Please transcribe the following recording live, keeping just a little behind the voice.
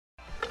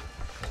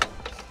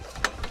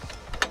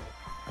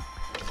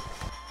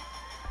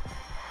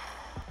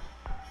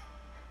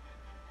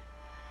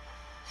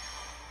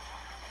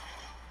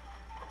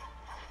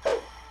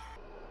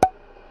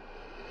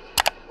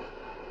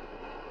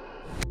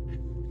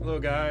Hello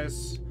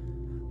guys,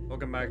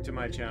 welcome back to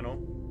my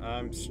channel.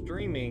 I'm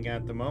streaming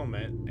at the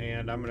moment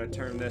and I'm going to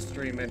turn this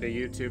stream into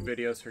YouTube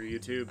videos for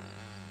YouTube.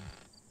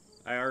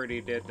 I already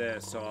did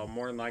this, so I'll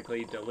more than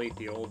likely delete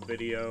the old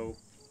video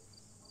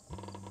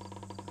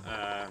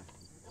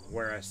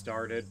where I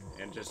started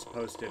and just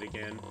post it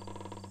again.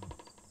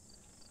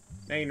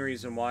 Main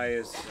reason why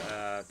is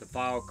the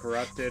file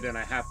corrupted and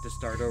I have to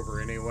start over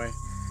anyway.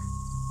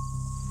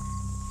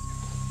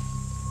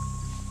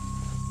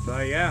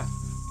 But yeah.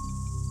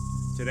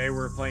 Today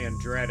we're playing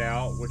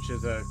DreadOut, which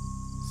is a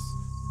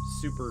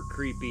super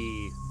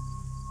creepy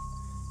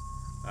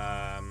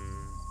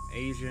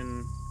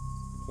Asian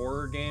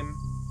horror game.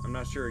 I'm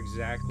not sure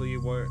exactly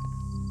where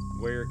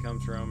it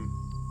comes from,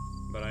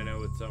 but I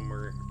know it's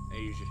somewhere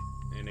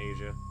in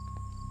Asia.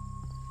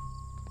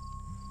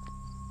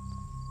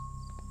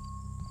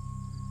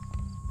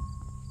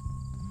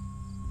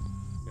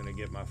 I'm gonna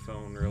get my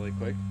phone really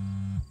quick.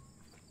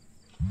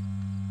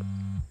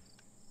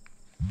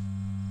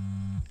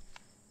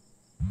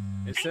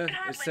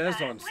 It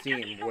says on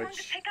Steam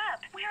which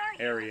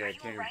area it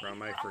came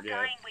from, I forget.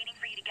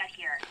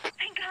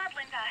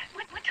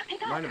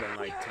 It might have been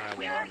like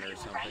Taiwan or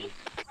something.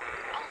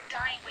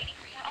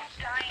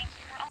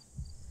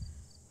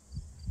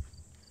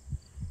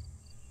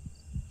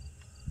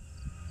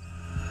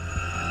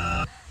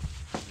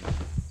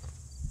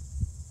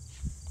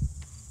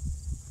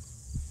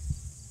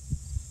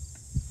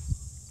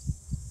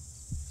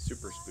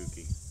 Super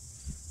spooky.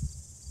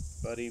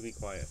 Buddy, be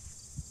quiet.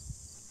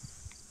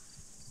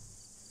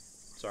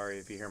 Sorry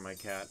if you hear my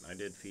cat. I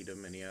did feed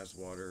him and he has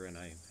water and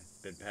I've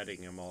been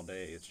petting him all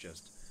day. It's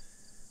just,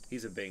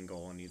 he's a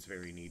Bengal and he's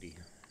very needy.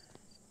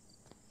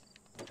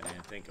 And I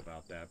didn't think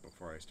about that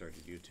before I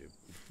started YouTube.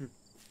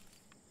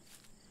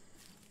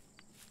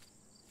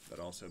 But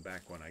also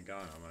back when I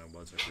got him, I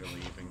wasn't really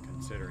even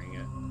considering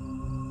it.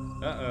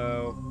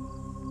 Uh-oh.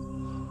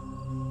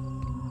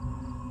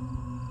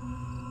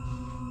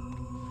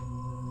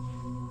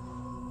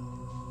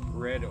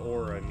 Red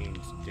aura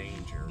means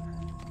danger.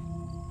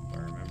 If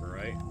I remember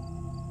right.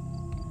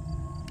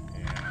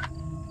 Yeah.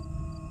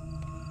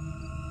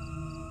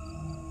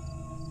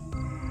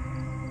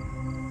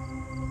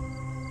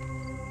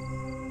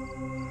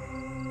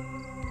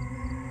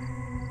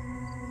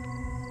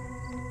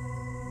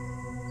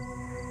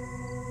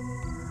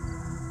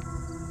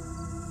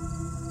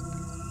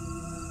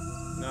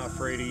 Not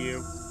afraid of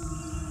you.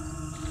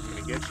 I'm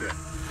gonna get you.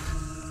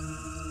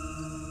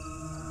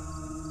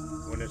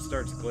 When it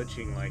starts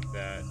glitching like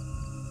that,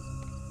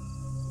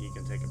 you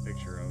can take a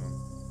picture of them.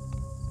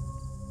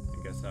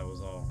 I guess that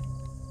was all.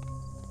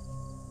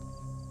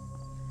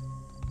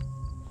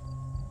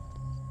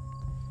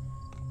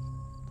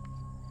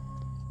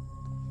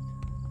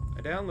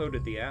 I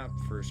downloaded the app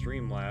for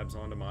Streamlabs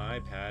onto my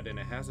iPad and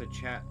it has a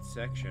chat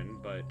section,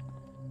 but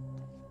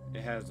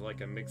it has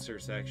like a mixer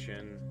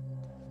section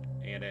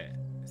and it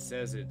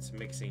says it's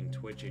mixing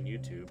Twitch and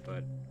YouTube,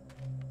 but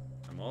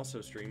I'm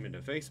also streaming to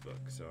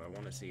Facebook, so I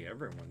want to see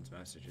everyone's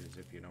messages,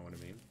 if you know what I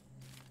mean.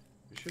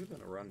 There should have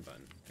been a run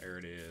button. There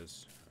it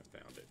is. I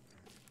found it.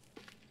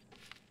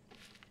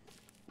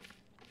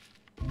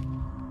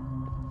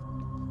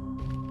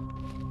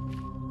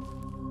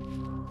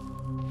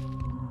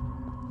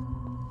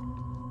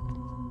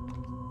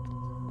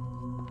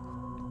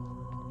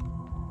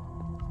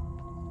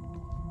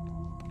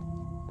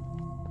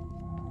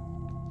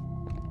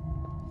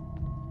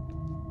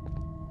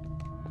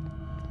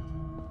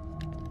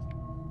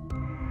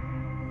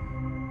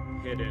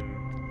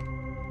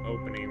 Hidden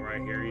opening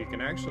right here. You can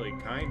actually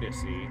kind of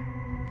see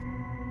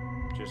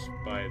just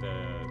by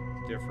the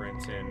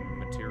difference in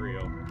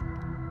material.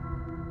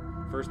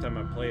 First time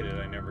I played it,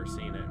 I never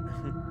seen it.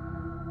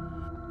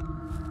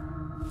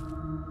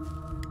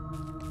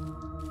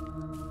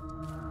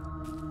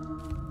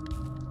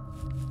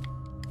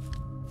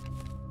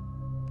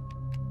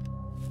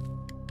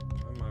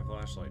 Why did my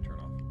flashlight turn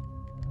off?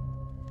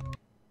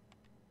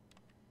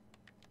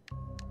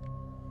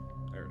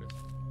 There it is.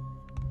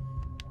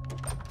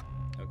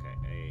 Okay,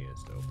 A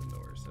is to open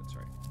doors, that's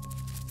right.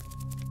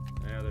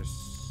 Now there's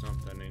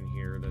something in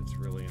here that's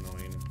really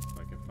annoying, if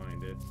I can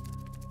find it.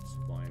 It's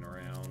flying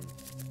around.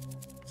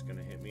 It's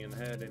gonna hit me in the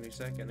head any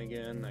second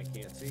again. I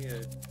can't see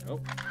it. Oh,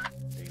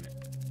 dang it.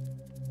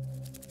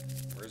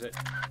 Where is it?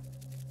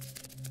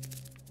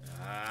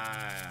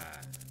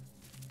 Ah.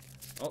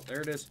 Oh,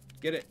 there it is.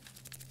 Get it.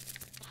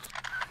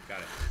 Got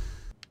it.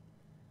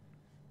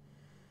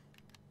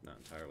 Not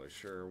entirely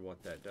sure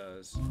what that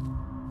does.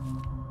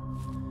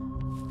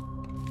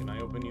 Can I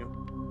open you?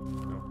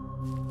 No.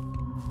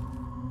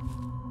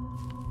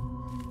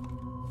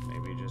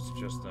 Maybe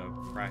just a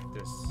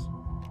practice.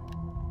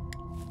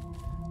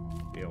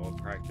 Be able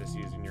to practice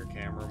using your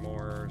camera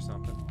more or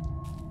something.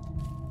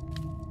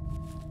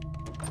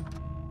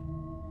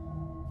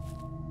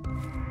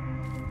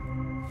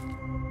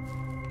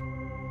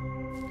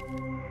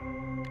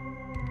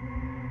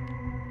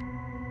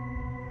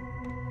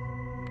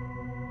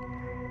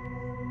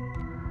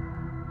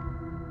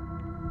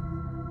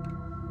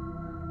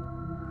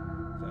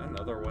 Is that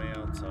another way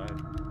outside?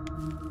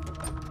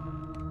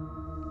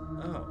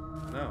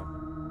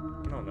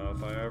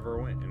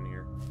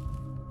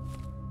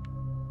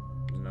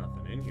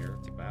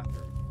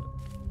 bathroom.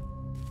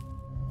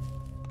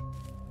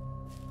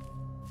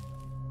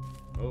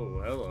 But...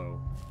 Oh,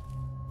 hello.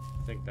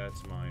 I think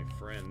that's my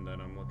friend that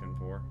I'm looking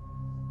for.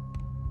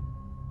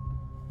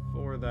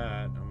 For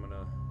that, I'm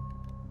gonna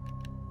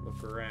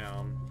look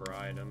around for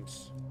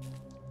items.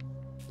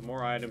 The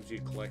more items you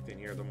collect in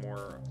here,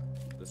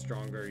 the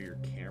stronger your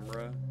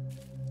camera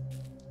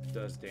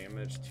does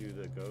damage to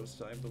the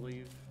ghost, I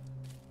believe.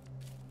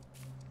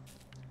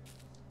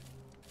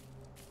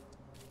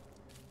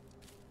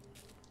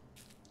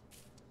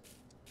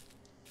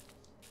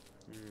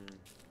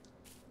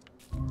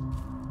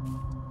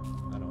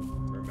 I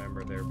don't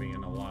remember there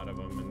being a lot of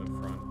them in the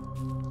front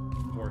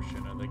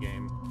portion of the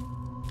game.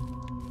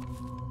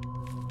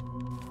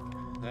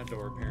 That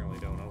door apparently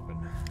don't open.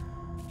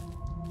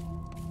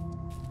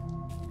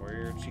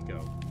 Where'd she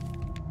go?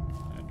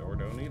 That door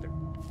don't either.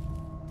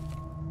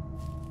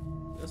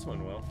 This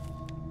one will.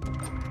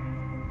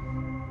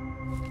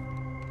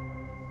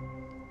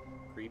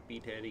 Creepy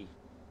teddy.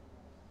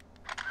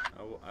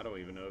 Oh, I don't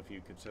even know if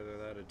you consider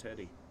that a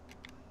teddy.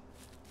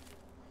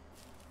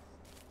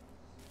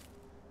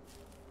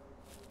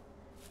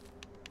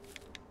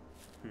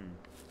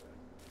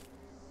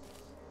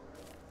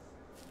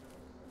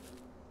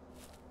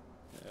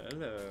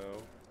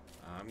 Hello.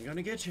 I'm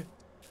gonna get you.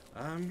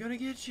 I'm gonna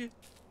get you.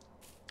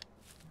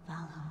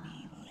 Follow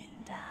me,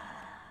 Linda.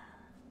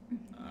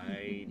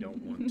 I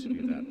don't want to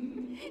do that.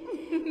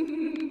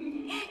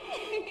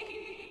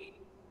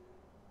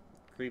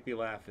 Creepy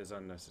laugh is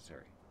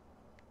unnecessary.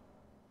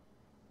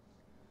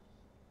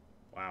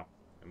 Wow.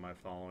 Am I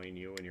following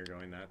you when you're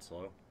going that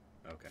slow?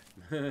 Okay.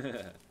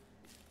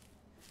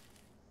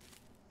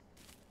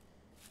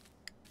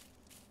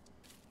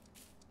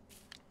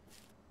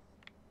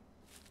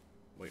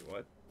 Wait,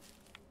 what?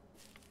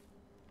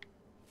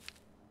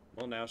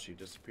 Well, now she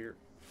disappeared.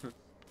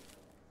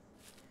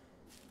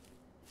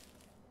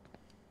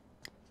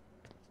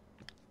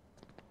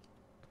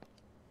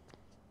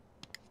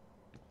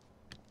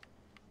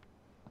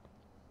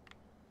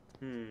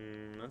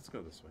 Let's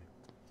go this way.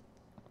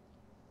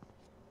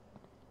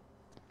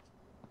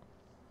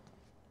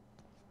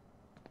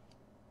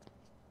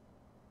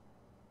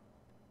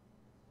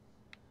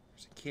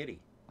 There's a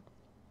kitty.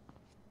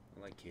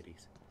 I like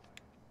kitties.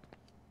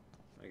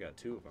 I got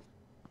 2 of them.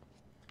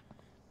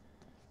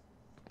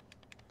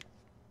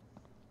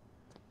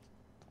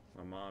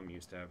 My mom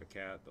used to have a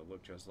cat that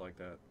looked just like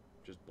that,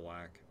 just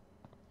black.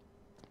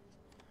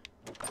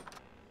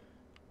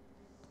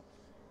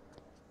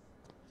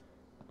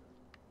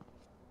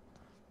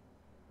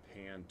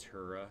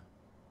 Pantura.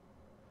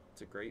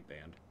 It's a great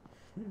band.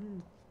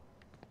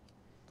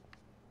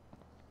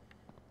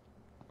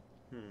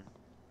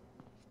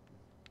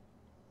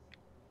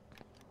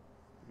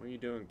 What are you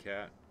doing,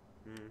 cat?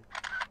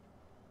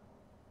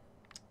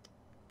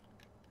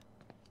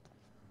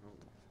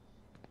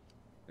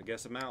 I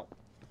guess I'm out.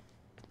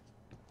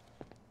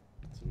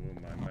 Let's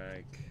move my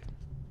mic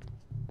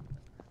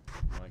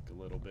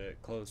a little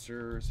bit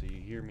closer so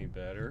you hear me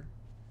better.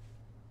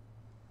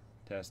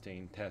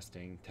 Testing,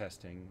 testing,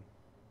 testing.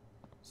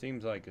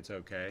 Seems like it's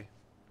okay.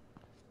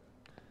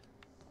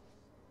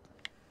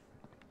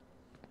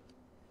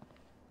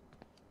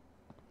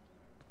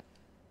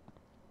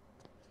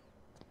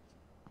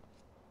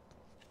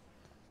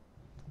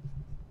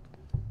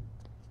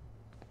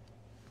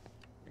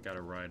 I got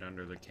it right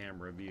under the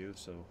camera view,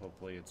 so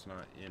hopefully it's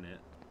not in it.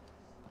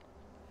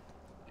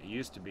 It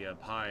used to be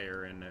up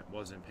higher and it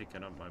wasn't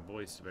picking up my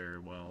voice very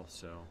well,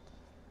 so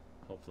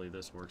hopefully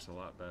this works a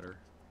lot better.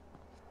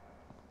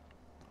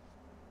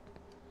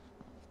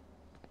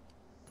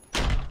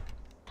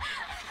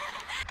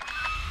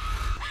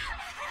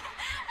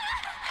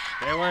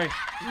 Stay away!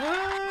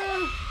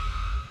 No!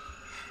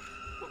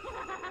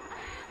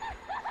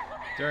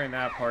 During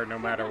that part, no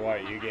matter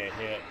what, you get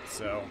hit,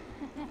 so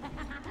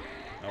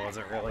I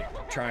wasn't really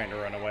trying to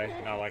run away.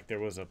 Not like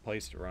there was a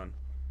place to run.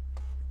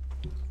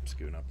 I'm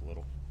scooting up a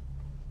little.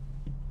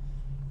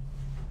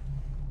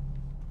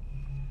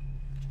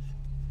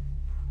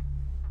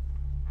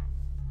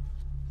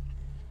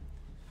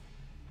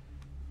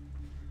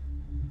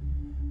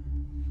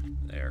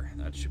 There,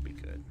 that should be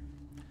good.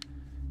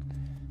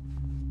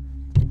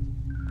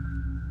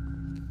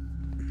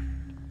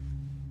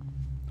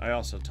 I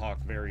also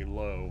talk very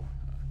low.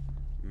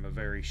 I'm a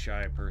very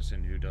shy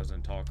person who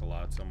doesn't talk a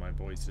lot, so my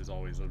voice is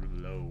always a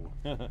little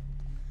low.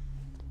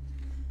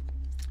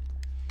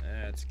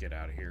 Let's get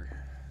out of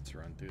here. Let's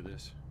run through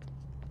this.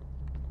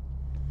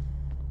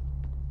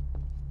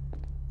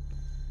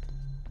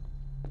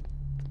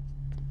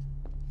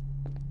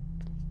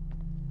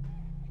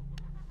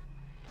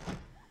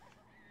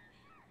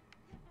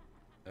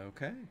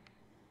 Okay.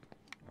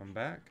 I'm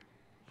back.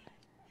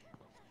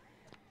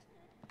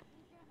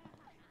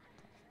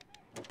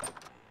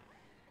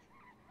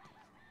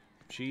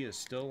 She is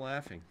still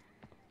laughing.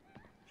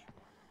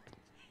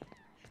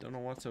 Don't know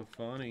what's so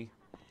funny.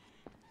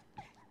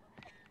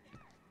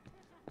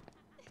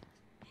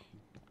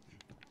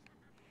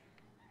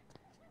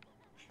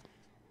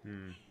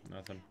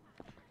 Nothing.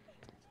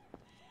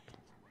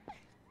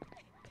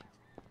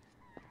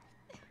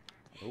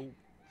 Oh.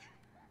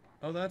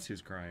 Oh, that's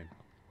who's crying.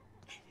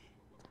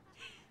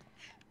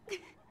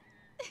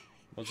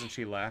 Wasn't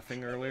she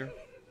laughing earlier?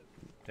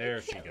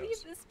 There she I can't goes.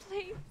 leave this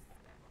place.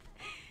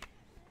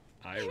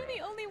 Ira. I'm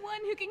the only one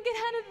who can get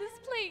out of this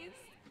place.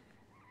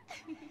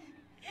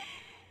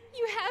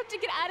 You have to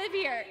get out of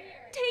here.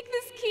 Take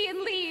this key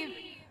and leave.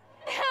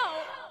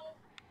 Now.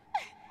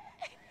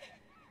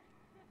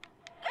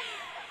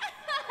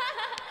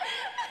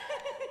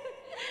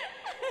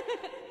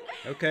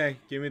 Okay,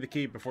 give me the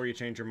key before you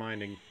change your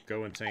mind and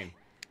go insane.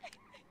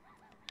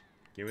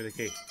 Give me the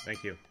key.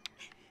 Thank you.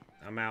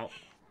 I'm out.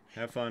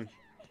 Have fun.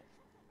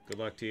 Good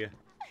luck to you.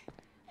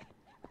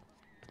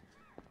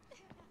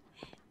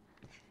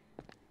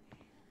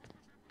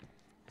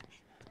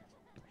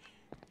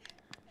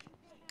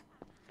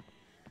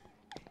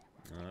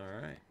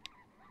 Alright.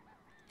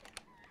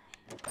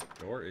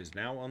 Door is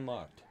now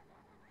unlocked.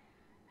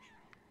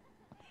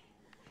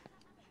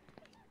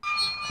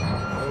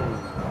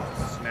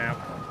 Oh, snap.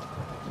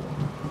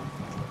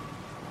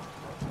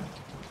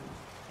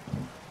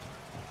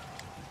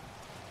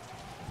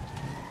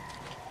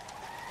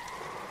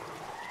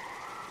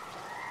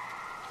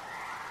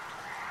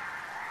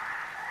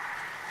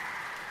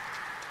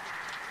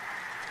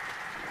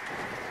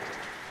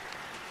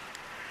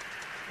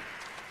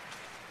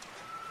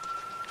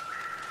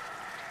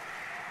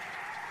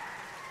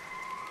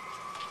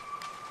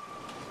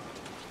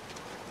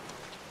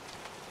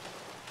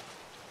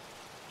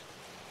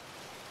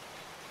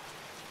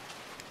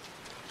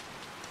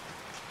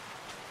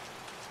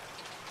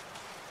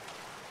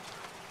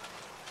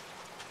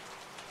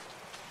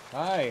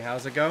 Hi,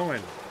 how's it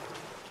going?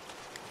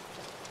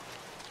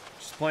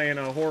 Just playing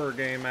a horror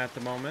game at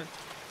the moment.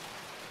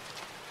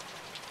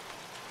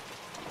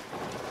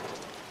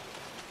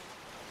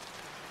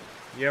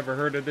 You ever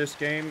heard of this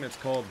game? It's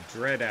called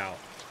DreadOut.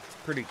 It's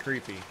pretty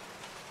creepy.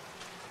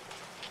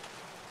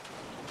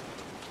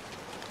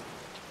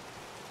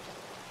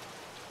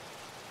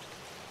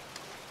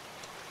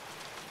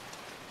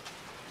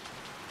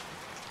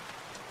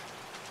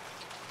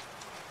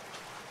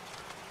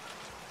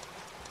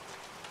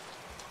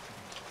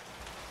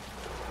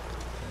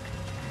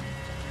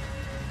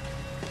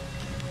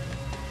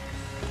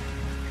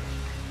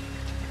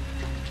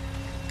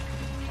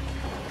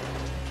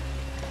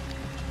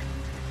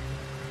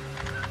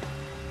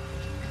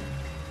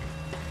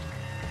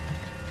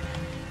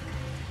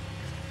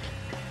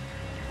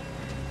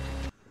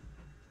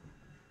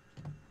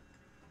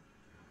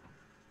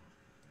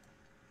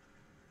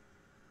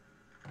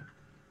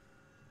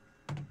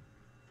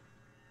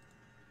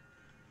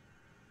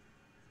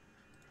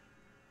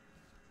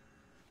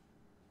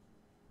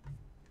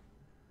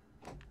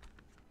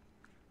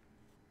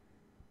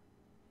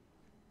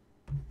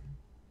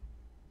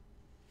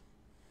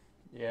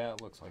 Yeah,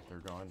 it looks like they're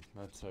gone.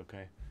 That's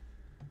okay.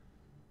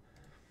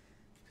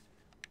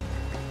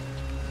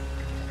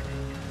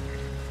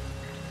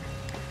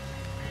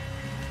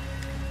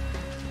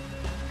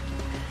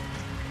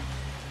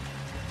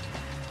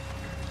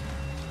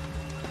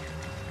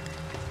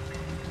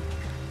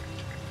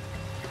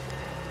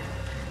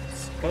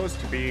 Supposed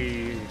to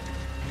be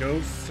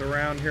ghosts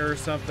around here or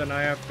something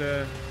I have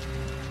to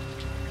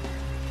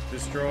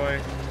destroy.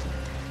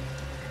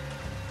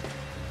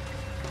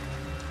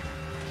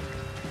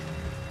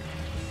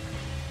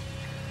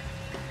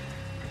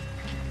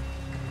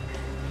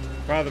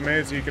 Problem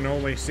is, you can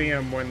only see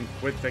them when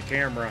with the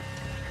camera.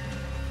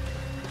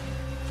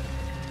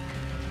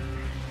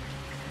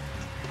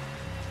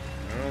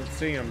 I don't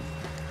see them.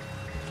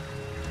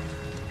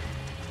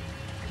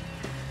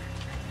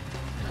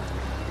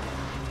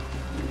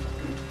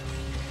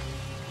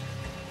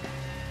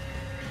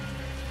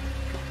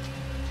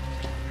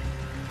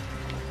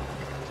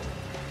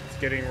 It's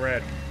getting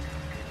red.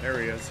 There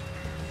he is.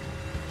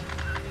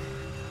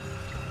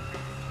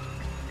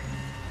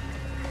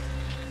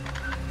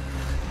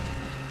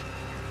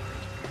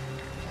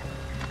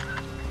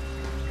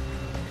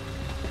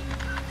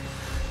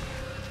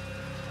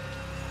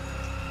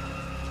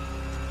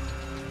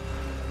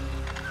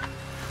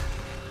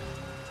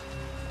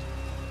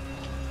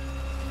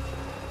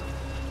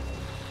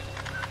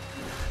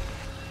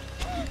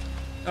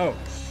 Oh,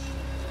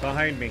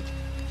 behind me.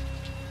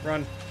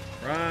 Run,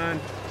 run.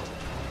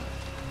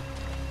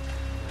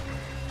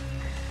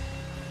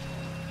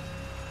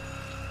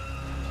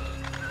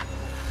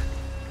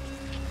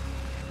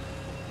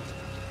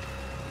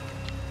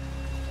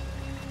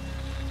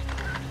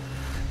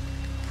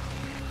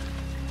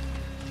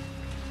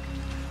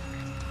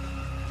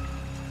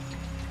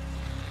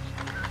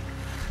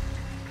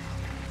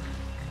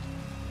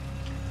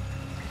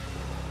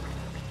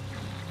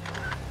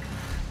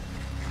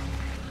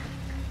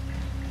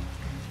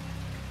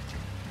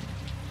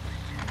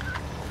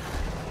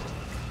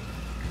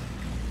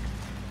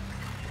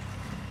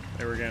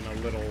 They were getting a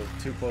little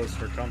too close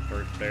for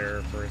comfort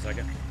there for a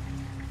second.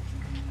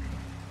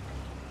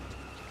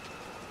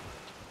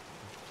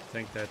 I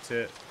think that's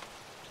it.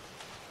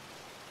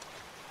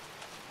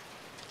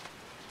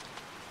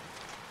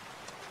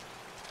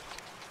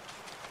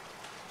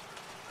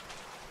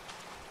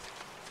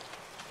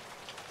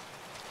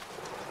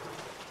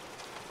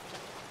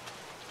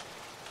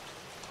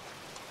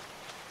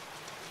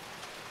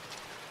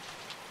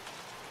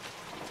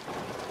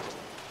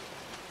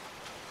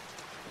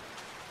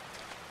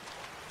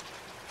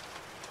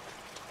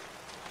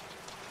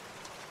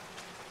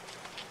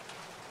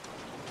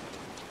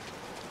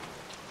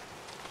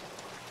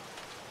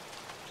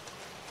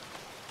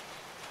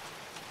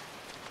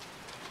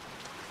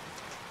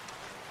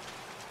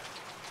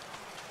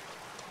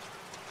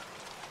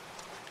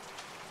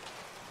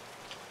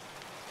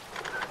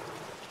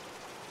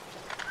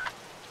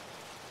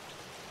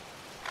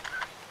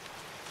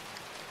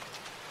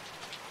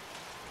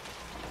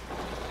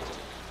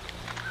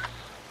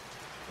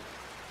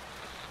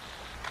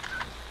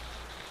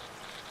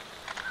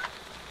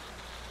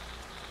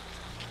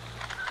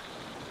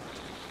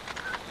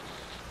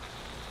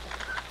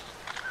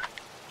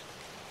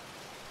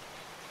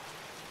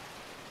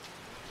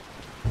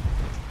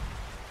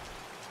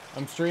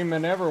 I'm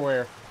streaming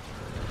everywhere.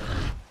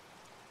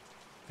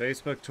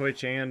 Facebook,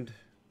 Twitch, and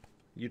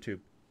YouTube.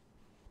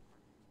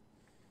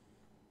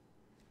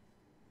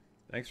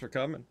 Thanks for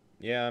coming.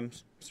 Yeah, I'm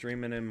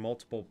streaming in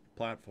multiple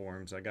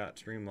platforms. I got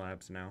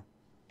Streamlabs now.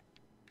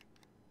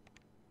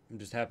 I'm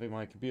just happy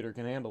my computer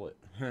can handle it.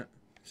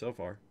 So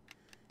far.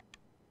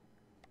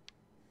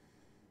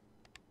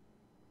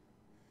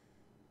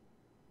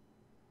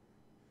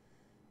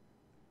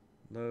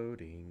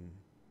 Loading.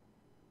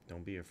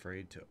 Don't be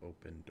afraid to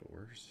open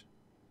doors.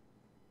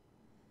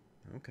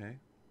 Okay.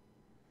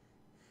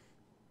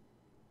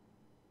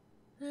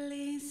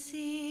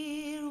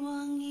 Linsir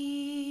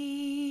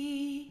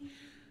wangi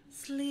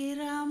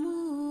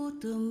sliramu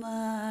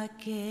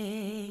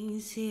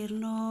tumaking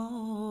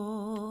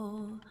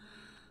sirno.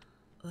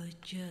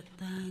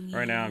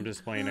 Right now I'm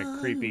just playing a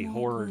creepy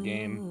horror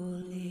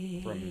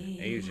game from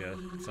Asia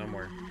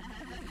somewhere.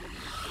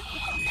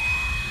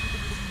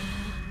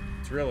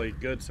 It's really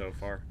good so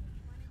far.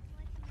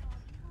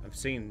 I've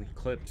seen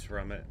clips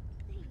from it.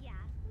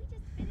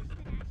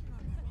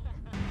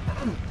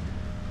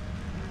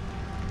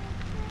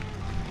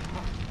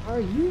 Are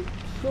you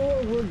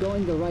sure we're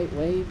going the right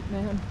way,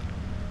 man?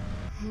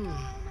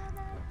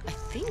 I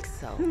think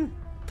so.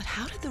 But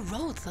how did the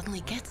road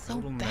suddenly get so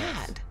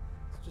bad?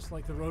 It's just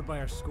like the road by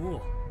our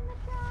school.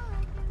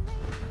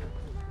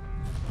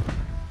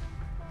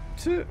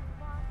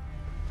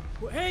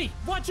 Well, hey,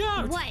 watch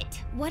out! What?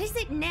 What is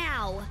it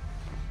now?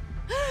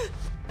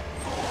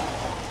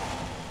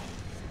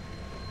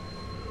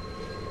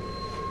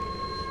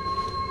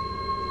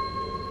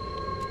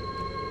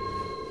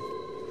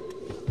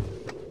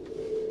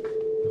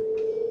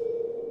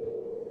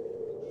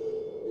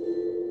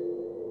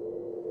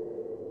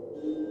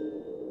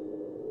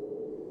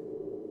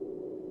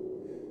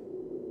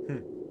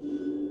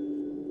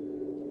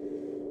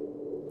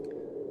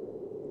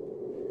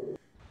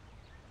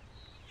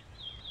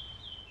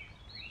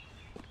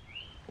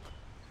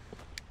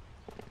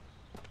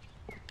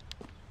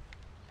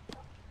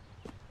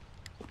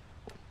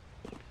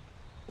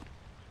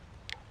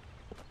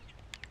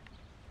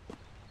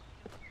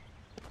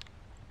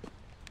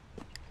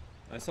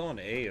 I saw an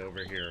A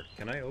over here.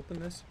 Can I open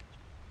this?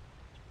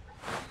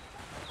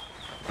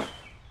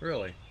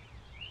 Really?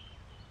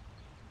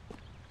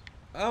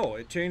 Oh,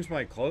 it changed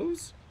my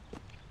clothes?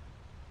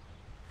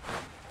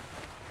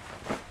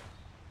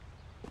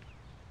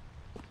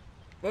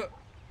 What?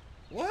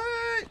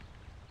 What?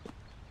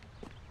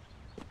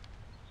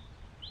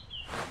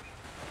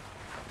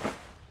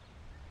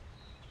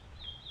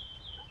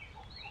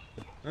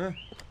 Huh.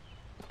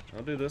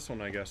 I'll do this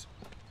one, I guess.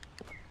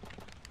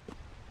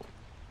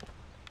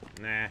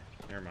 Nah,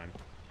 never mind.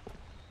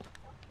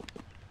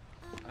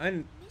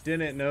 I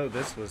didn't know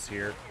this was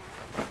here.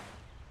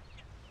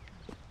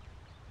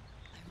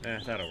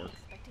 That'll work.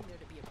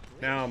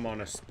 Now I'm on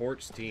a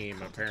sports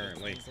team,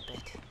 apparently.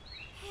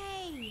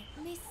 Hey,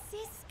 Miss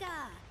Siska.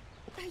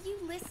 Are you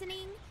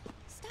listening?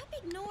 Stop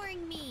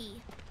ignoring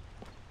me.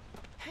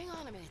 Hang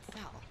on a minute,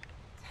 Sal.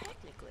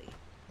 Technically,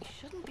 we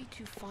shouldn't be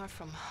too far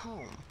from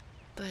home,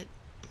 but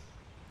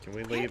Can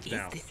we where leave is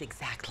now? this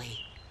exactly?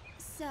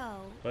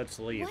 So, Let's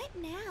leave. what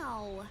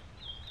now?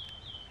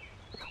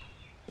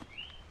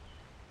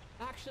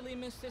 Actually,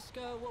 Miss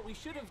Siska, what we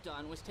should have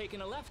done was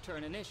taken a left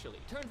turn initially,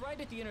 turned right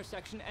at the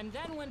intersection, and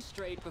then went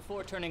straight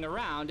before turning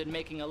around and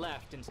making a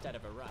left instead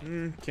of a right.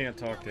 Can't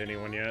talk to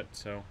anyone yet,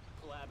 so.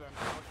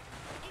 Blabbermouth.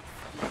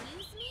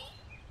 Excuse me?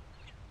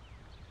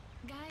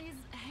 Guys,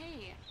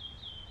 hey.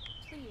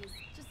 Please,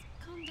 just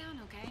calm down,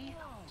 okay?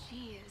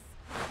 Jeez.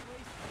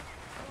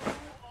 So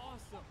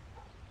awesome.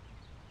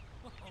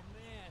 Oh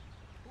man,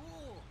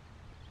 cool.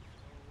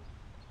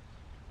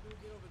 How do we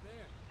get over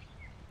there? It's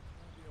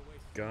gonna be a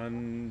waste.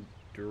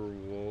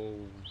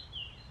 Gunderwold.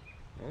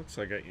 Looks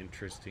like an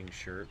interesting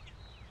shirt.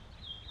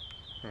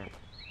 Huh.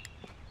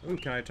 Ooh,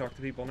 can I talk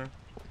to people now?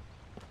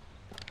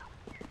 Oh,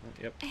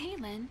 yep. Hey,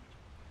 Lynn.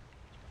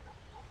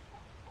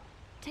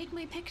 Take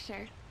my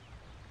picture.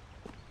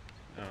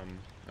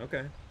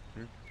 Okay.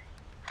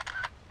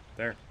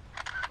 There.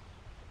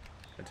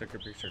 I took a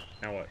picture.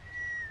 Now what?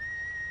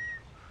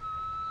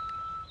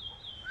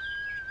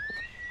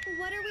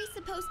 What are we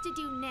supposed to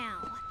do now?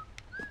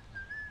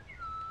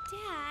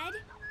 Dad?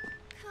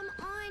 Come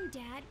on,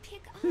 Dad.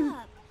 Pick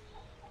up.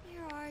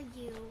 Where are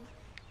you?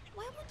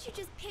 Why won't you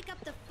just pick up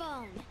the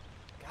phone?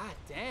 God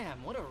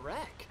damn, what a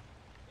wreck.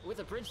 With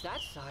a bridge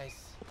that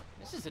size,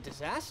 this is a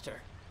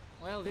disaster.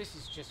 Well, this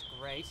is just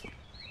great.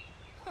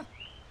 Huh.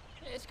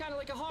 It's kind of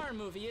like a horror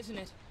movie, isn't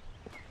it?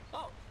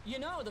 Oh, you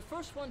know, the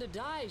first one to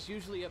die is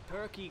usually a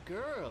perky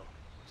girl.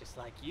 Just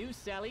like you,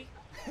 Sally.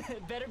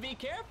 Better be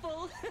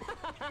careful.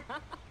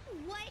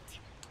 What?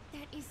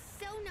 That is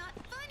so not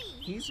funny.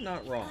 He's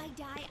not If wrong. I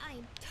die, I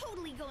am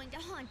totally going to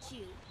haunt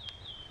you.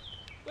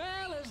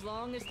 Well, as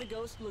long as the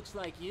ghost looks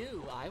like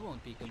you, I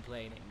won't be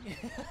complaining.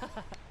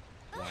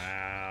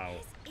 Wow.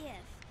 As if.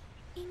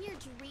 In your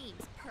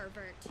dreams,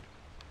 pervert.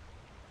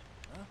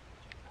 Huh?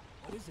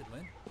 What is it,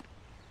 Lynn?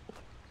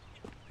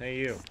 Hey,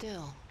 you.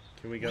 Still,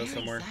 Can we go where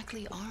somewhere?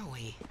 exactly are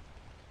we?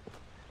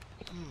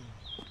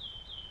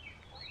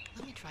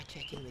 Let me try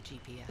checking the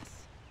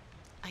GPS.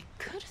 I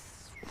could have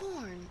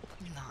sworn...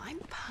 No, I'm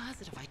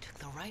positive I took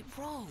the right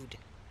road.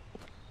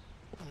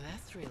 Well,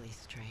 that's really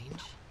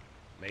strange.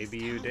 Maybe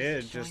This you town did,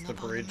 isn't just showing the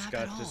up on the bridge map at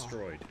got all.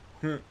 destroyed.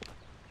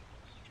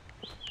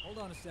 Hold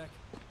on a sec.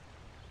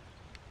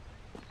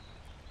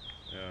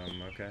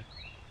 Okay.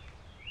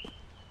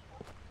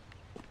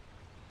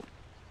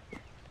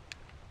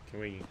 Can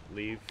we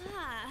leave?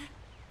 Ah,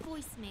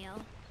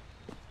 voicemail.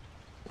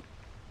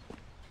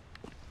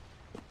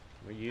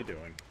 What are you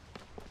doing?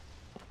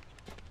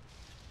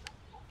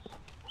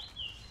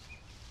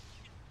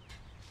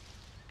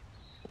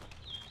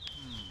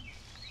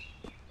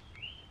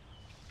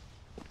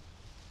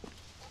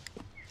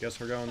 Guess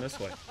we're going this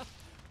way.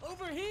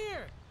 Over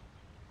here!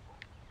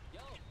 Yo,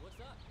 what's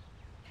up?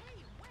 Hey,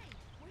 wait!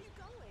 Where are you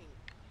going?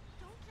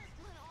 Don't just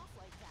let off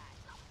like that.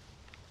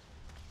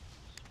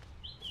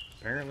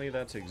 Apparently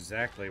that's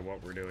exactly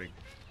what we're doing.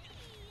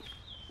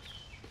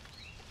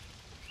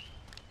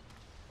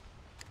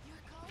 You're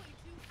going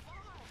too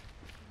far.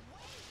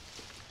 Wait!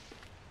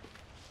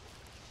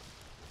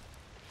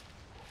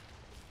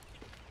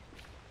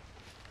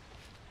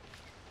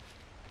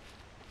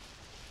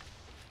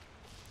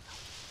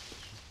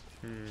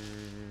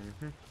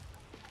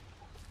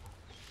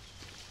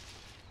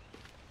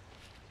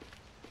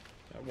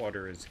 That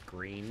water is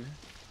green.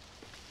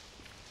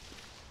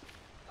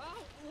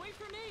 Oh, wait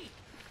for me!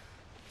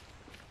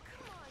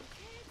 Come on,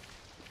 kids.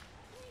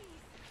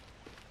 Please.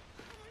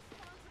 I'm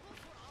responsible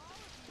for all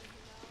of you,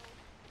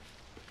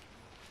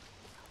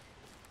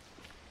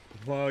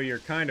 you know. Well, you're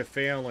kind of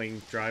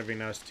failing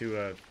driving us to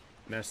a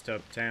messed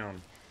up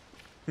town.